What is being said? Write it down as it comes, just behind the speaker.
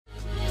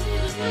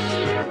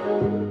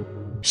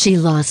She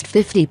lost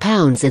 50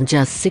 pounds in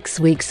just 6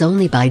 weeks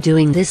only by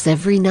doing this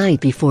every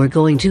night before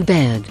going to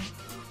bed.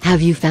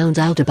 Have you found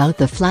out about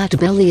the flat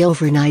belly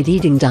overnight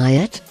eating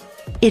diet?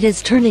 It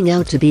is turning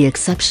out to be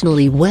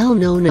exceptionally well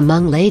known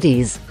among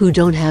ladies who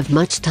don't have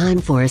much time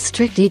for a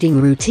strict eating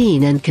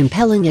routine and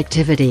compelling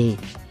activity.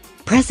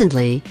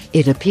 Presently,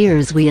 it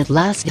appears we at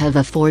last have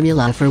a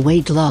formula for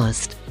weight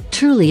loss,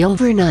 truly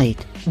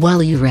overnight,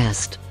 while you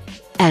rest.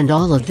 And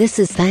all of this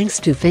is thanks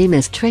to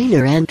famous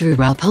trainer Andrew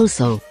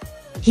Raposo.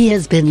 He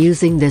has been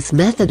using this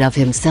method of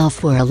himself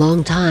for a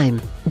long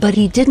time, but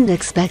he didn't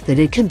expect that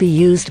it can be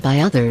used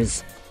by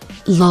others.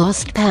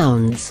 Lost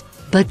pounds.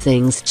 But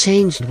things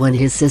changed when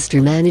his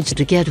sister managed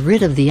to get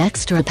rid of the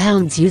extra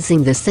pounds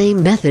using the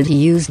same method he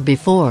used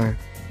before.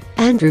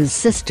 Andrew's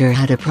sister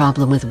had a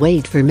problem with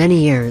weight for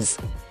many years.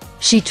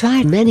 She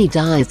tried many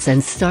diets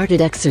and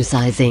started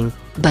exercising,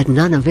 but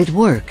none of it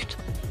worked.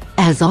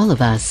 As all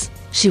of us,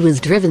 she was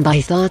driven by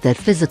thought that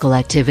physical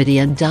activity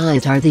and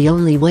diet are the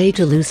only way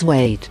to lose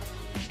weight.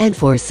 And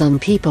for some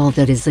people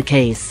that is the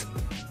case.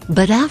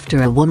 But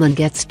after a woman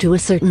gets to a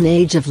certain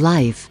age of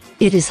life,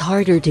 it is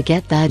harder to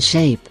get that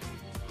shape.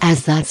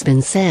 As that's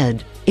been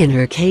said, in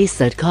her case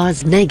that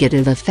caused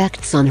negative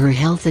effects on her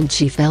health and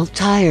she felt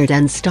tired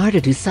and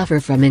started to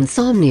suffer from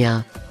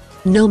insomnia.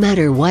 No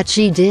matter what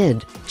she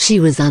did, she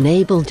was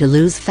unable to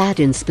lose fat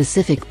in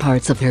specific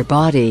parts of her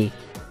body.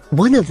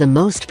 One of the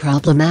most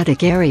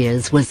problematic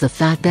areas was the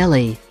fat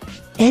belly.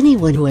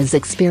 Anyone who has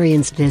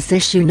experienced this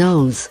issue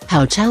knows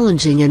how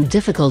challenging and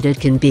difficult it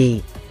can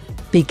be.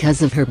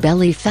 Because of her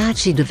belly fat,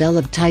 she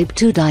developed type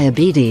 2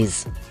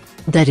 diabetes.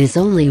 That is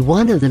only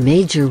one of the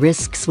major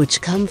risks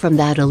which come from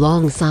that,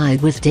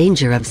 alongside with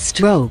danger of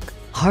stroke,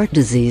 heart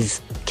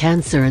disease,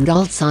 cancer and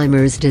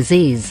Alzheimer's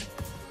disease.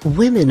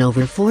 Women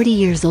over 40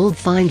 years old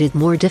find it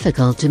more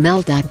difficult to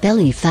melt that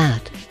belly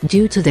fat,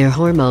 due to their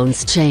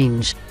hormones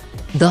change.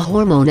 The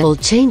hormonal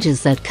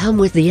changes that come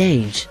with the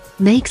age,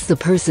 makes the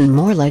person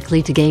more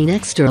likely to gain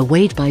extra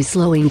weight by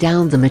slowing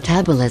down the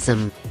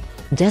metabolism.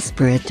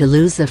 Desperate to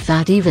lose the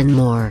fat even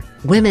more,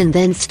 women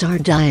then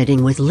start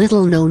dieting with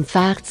little known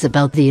facts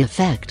about the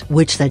effect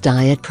which the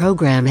diet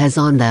program has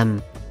on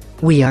them.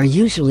 We are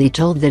usually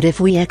told that if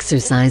we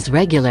exercise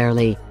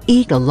regularly,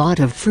 eat a lot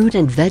of fruit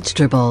and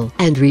vegetable,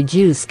 and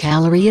reduce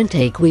calorie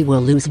intake, we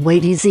will lose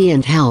weight easy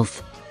and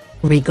health.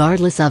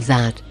 Regardless of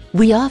that,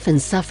 we often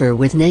suffer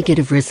with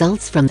negative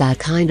results from that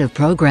kind of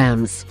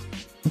programs.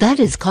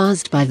 That is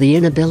caused by the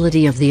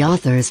inability of the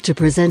authors to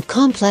present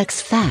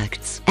complex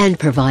facts and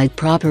provide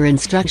proper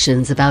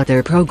instructions about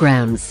their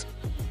programs.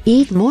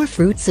 Eat more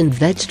fruits and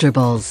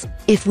vegetables.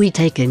 If we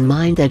take in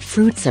mind that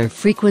fruits are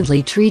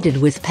frequently treated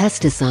with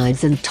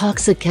pesticides and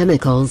toxic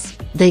chemicals,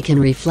 they can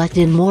reflect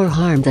in more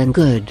harm than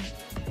good.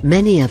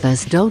 Many of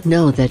us don't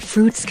know that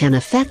fruits can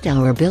affect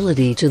our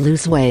ability to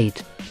lose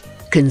weight.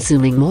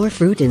 Consuming more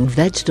fruit and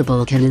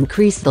vegetable can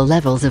increase the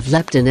levels of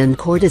leptin and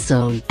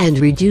cortisol and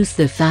reduce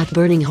the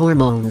fat-burning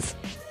hormones.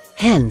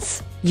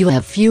 Hence, you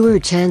have fewer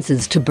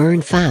chances to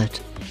burn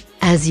fat.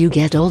 As you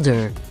get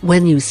older,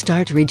 when you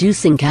start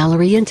reducing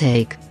calorie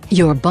intake,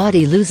 your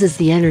body loses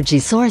the energy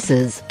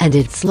sources and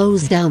it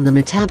slows down the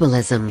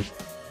metabolism.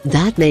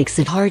 That makes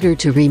it harder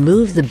to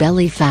remove the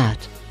belly fat.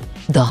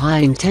 The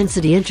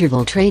high-intensity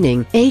interval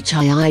training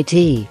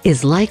 (HIIT)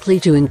 is likely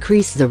to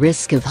increase the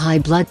risk of high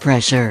blood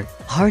pressure,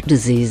 heart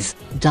disease,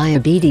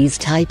 diabetes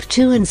type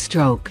 2 and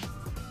stroke.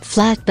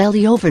 Flat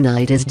Belly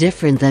Overnight is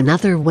different than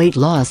other weight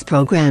loss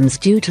programs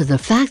due to the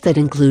fact that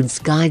includes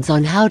guides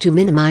on how to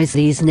minimize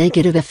these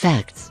negative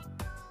effects.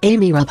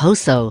 Amy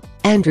Raposo,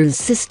 Andrew's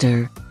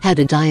sister, had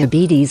a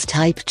diabetes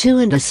type 2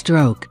 and a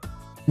stroke.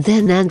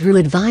 Then Andrew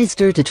advised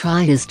her to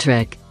try his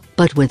trick,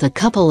 but with a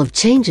couple of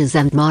changes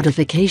and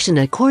modification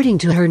according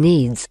to her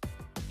needs.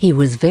 He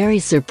was very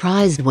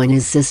surprised when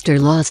his sister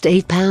lost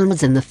 8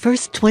 pounds in the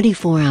first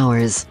 24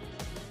 hours.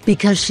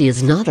 Because she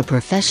is not a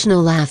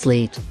professional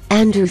athlete,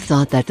 Andrew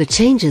thought that the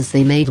changes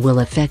they made will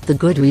affect the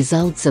good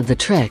results of the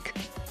trick.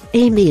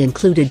 Amy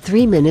included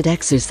 3-minute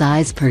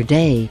exercise per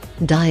day,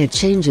 diet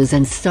changes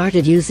and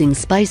started using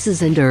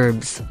spices and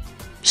herbs.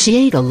 She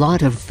ate a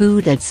lot of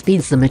food that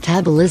speeds the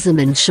metabolism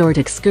and short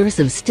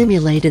excursive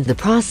stimulated the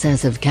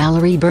process of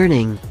calorie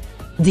burning.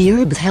 The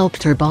herbs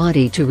helped her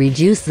body to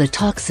reduce the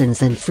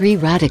toxins and free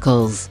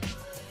radicals.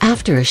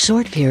 After a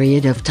short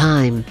period of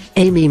time,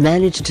 Amy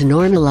managed to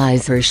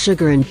normalize her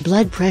sugar and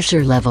blood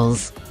pressure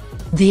levels.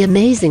 The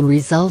amazing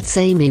results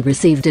Amy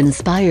received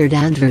inspired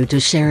Andrew to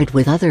share it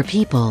with other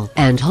people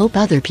and hope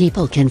other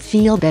people can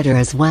feel better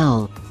as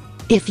well.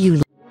 If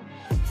you